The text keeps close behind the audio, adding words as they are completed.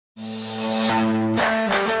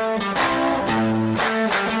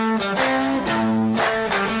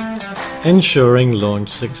ensuring launch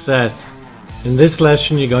success. In this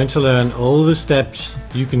lesson, you're going to learn all the steps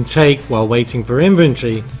you can take while waiting for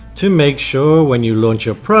inventory to make sure when you launch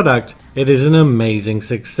your product, it is an amazing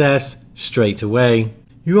success straight away.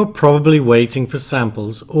 You are probably waiting for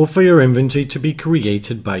samples or for your inventory to be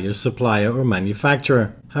created by your supplier or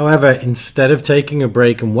manufacturer. However, instead of taking a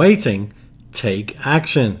break and waiting, take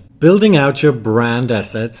action. Building out your brand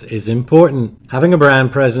assets is important. Having a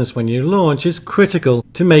brand presence when you launch is critical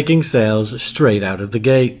to making sales straight out of the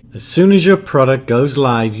gate. As soon as your product goes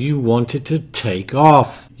live, you want it to take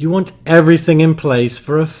off. You want everything in place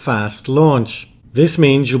for a fast launch. This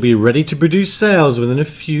means you'll be ready to produce sales within a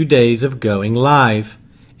few days of going live,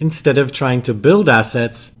 instead of trying to build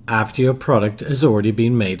assets after your product has already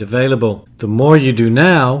been made available. The more you do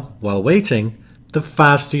now while waiting, the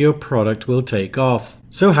faster your product will take off.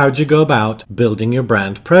 So how do you go about building your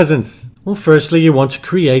brand presence? Well, firstly, you want to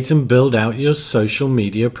create and build out your social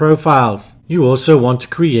media profiles. You also want to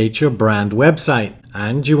create your brand website,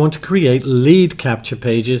 and you want to create lead capture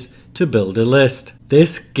pages to build a list.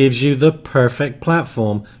 This gives you the perfect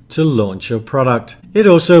platform to launch your product. It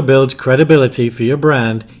also builds credibility for your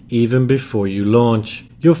brand even before you launch.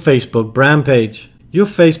 Your Facebook brand page. Your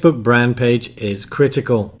Facebook brand page is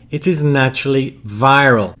critical. It is naturally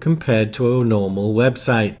viral compared to a normal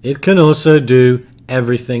website. It can also do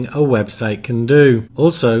everything a website can do.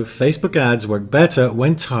 Also, Facebook ads work better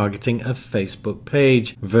when targeting a Facebook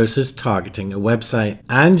page versus targeting a website.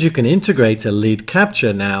 And you can integrate a lead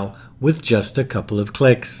capture now with just a couple of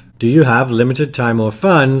clicks. Do you have limited time or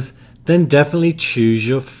funds? Then definitely choose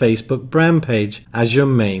your Facebook brand page as your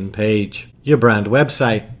main page. Your brand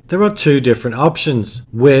website. There are two different options,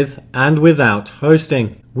 with and without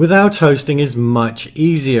hosting. Without hosting is much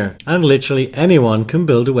easier, and literally anyone can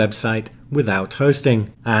build a website without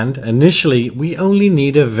hosting. And initially, we only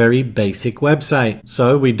need a very basic website,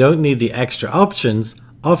 so we don't need the extra options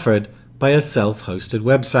offered by a self-hosted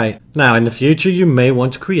website. Now, in the future, you may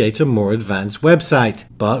want to create a more advanced website,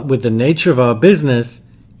 but with the nature of our business,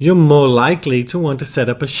 you're more likely to want to set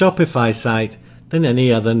up a Shopify site than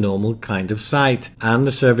any other normal kind of site. And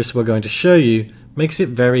the service we're going to show you makes it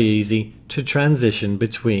very easy to transition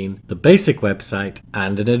between the basic website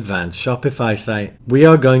and an advanced Shopify site. We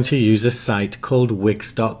are going to use a site called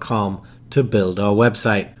Wix.com to build our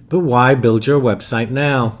website. But why build your website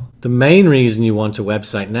now? The main reason you want a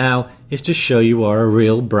website now is to show you are a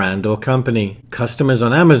real brand or company. Customers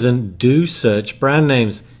on Amazon do search brand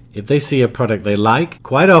names. If they see a product they like,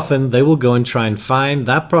 quite often they will go and try and find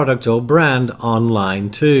that product or brand online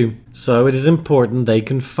too. So it is important they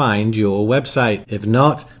can find your website. If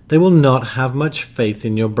not, they will not have much faith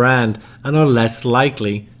in your brand and are less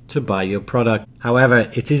likely to buy your product.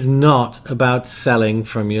 However, it is not about selling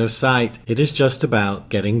from your site. It is just about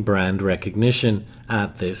getting brand recognition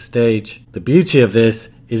at this stage. The beauty of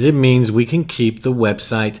this is it means we can keep the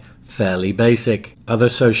website fairly basic. Other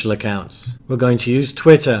social accounts. We're going to use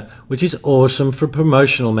Twitter, which is awesome for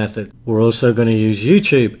promotional methods. We're also going to use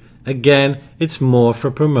YouTube. Again, it's more for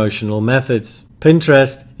promotional methods.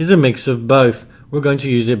 Pinterest is a mix of both. We're going to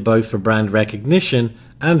use it both for brand recognition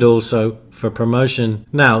and also for promotion.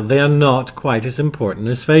 Now, they are not quite as important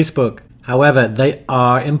as Facebook. However, they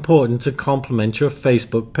are important to complement your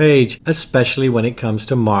Facebook page, especially when it comes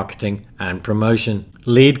to marketing and promotion.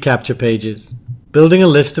 Lead capture pages. Building a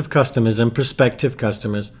list of customers and prospective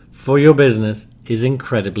customers for your business is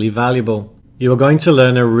incredibly valuable. You are going to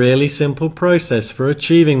learn a really simple process for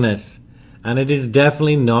achieving this, and it is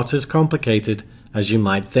definitely not as complicated as you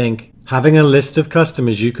might think. Having a list of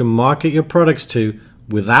customers you can market your products to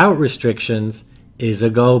without restrictions is a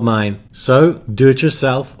goldmine. So do it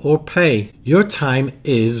yourself or pay. Your time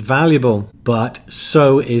is valuable, but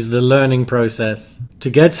so is the learning process. To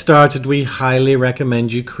get started, we highly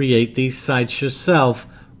recommend you create these sites yourself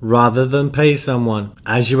rather than pay someone.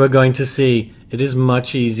 As you are going to see, it is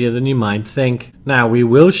much easier than you might think. Now, we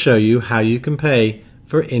will show you how you can pay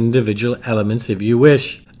for individual elements if you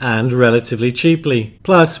wish, and relatively cheaply.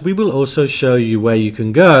 Plus, we will also show you where you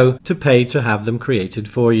can go to pay to have them created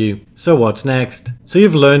for you. So what's next? So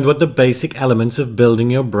you've learned what the basic elements of building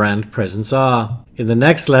your brand presence are. In the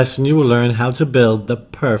next lesson, you will learn how to build the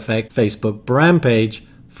perfect Facebook brand page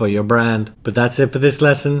for your brand. But that's it for this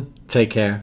lesson. Take care.